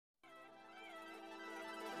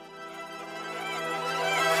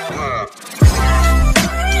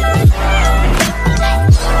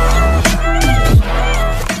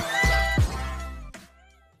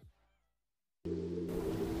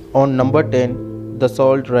On number 10,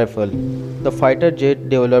 Dassault Rafale. The fighter jet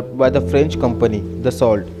developed by the French company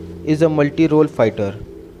Dassault is a multi-role fighter.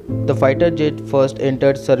 The fighter jet first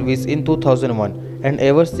entered service in 2001 and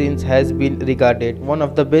ever since has been regarded one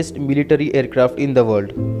of the best military aircraft in the world.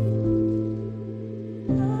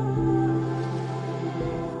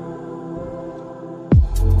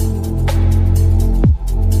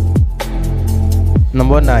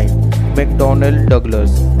 Number 9. McDonnell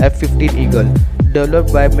Douglas F-15 Eagle,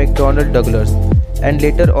 developed by McDonnell Douglas and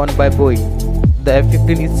later on by Boeing. The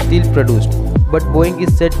F-15 is still produced, but Boeing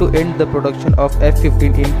is set to end the production of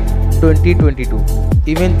F-15 in 2022.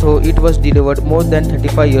 Even though it was delivered more than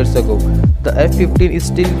 35 years ago, the F-15 is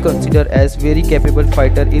still considered as very capable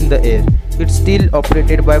fighter in the air. It's still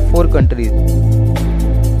operated by 4 countries.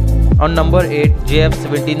 On number 8,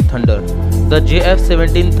 JF-17 Thunder. The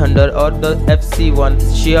JF-17 Thunder or the FC-1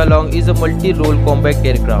 Xiaolong is a multi-role combat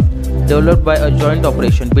aircraft developed by a joint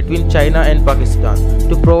operation between China and Pakistan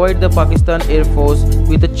to provide the Pakistan Air Force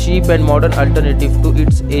with a cheap and modern alternative to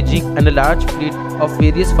its aging and a large fleet of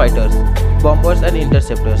various fighters, bombers and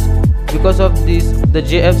interceptors. Because of this, the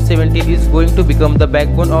JF-17 is going to become the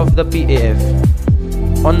backbone of the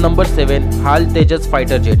PAF. On number 7, Hal Tejas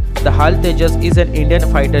Fighter Jet. The Hal Tejas is an Indian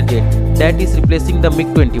fighter jet that is replacing the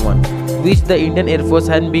MiG-21, which the Indian Air Force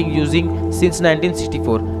has been using since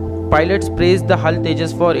 1964. Pilots praise the Hal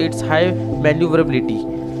Tejas for its high maneuverability.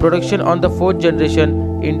 Production on the 4th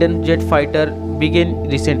generation Indian jet fighter began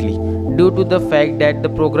recently, due to the fact that the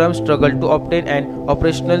program struggled to obtain an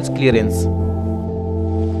operational clearance.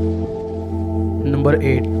 Number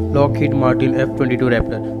 8. Lockheed Martin F-22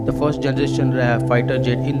 Raptor. The first generation fighter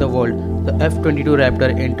jet in the world, the F-22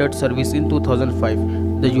 Raptor entered service in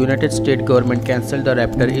 2005. The United States government cancelled the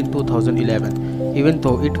Raptor in 2011. Even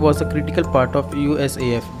though it was a critical part of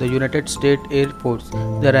USAF, the United States Air Force,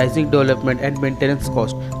 the rising development and maintenance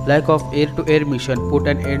cost, lack of air-to-air mission put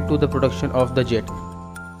an end to the production of the jet.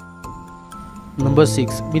 Number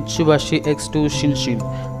 6. Mitsubishi X-2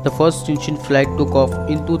 Shinshin. The first Shinshin flight took off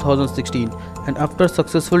in 2016, and after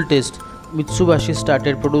successful tests, Mitsubishi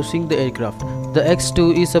started producing the aircraft. The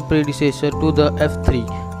X-2 is a predecessor to the F-3,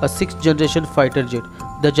 a 6th generation fighter jet.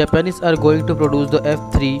 The Japanese are going to produce the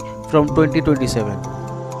F-3 from 2027.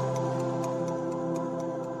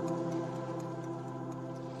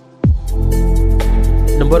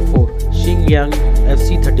 Number 4. Shenyang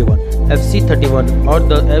FC-31. FC-31 or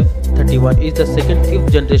the F-31 is the second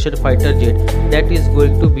 5th generation fighter jet that is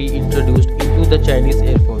going to be introduced into the Chinese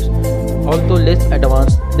Air Force. Although less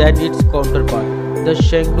advanced than its counterpart, the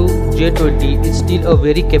Chengdu J-20 is still a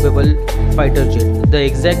very capable fighter jet. The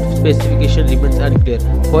exact specification remains unclear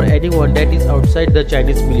for anyone that is outside the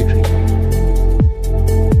Chinese military.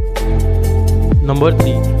 Number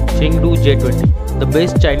 3. Chengdu J-20. The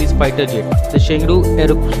best Chinese fighter jet. The Chengdu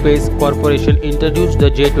Aerospace Corporation introduced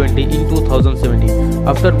the J-20 in 2017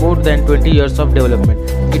 after more than 20 years of development.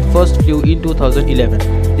 It first flew in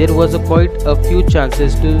 2011. There was quite a few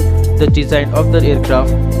changes to the design of the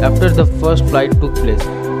aircraft after the first flight took place,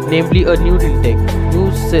 namely a new intake,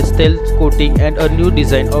 new stealth coating and a new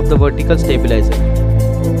design of the vertical stabilizer.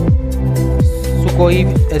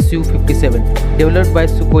 Sukhoi Su-57, developed by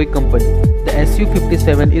Sukhoi company. The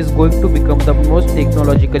Su-57 is going to become the most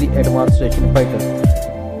technologically advanced Russian fighter.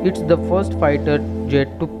 It's the first fighter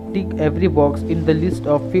jet to tick every box in the list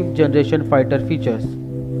of 5th generation fighter features.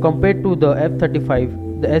 Compared to the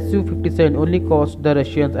F-35, the Su-57 only cost the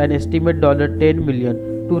Russians an estimated $10 million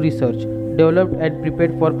to research, developed and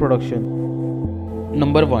prepared for production.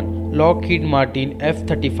 Number 1. Lockheed Martin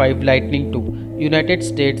F-35 Lightning II. United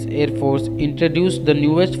States Air Force introduced the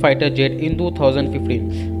newest fighter jet in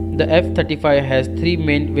 2015. The F-35 has 3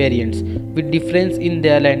 main variants with difference in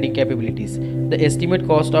their landing capabilities. The estimate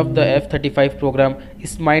cost of the F-35 program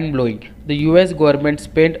is mind-blowing. The US government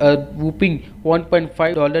spent a whopping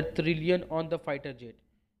 $1.5 trillion on the fighter jet.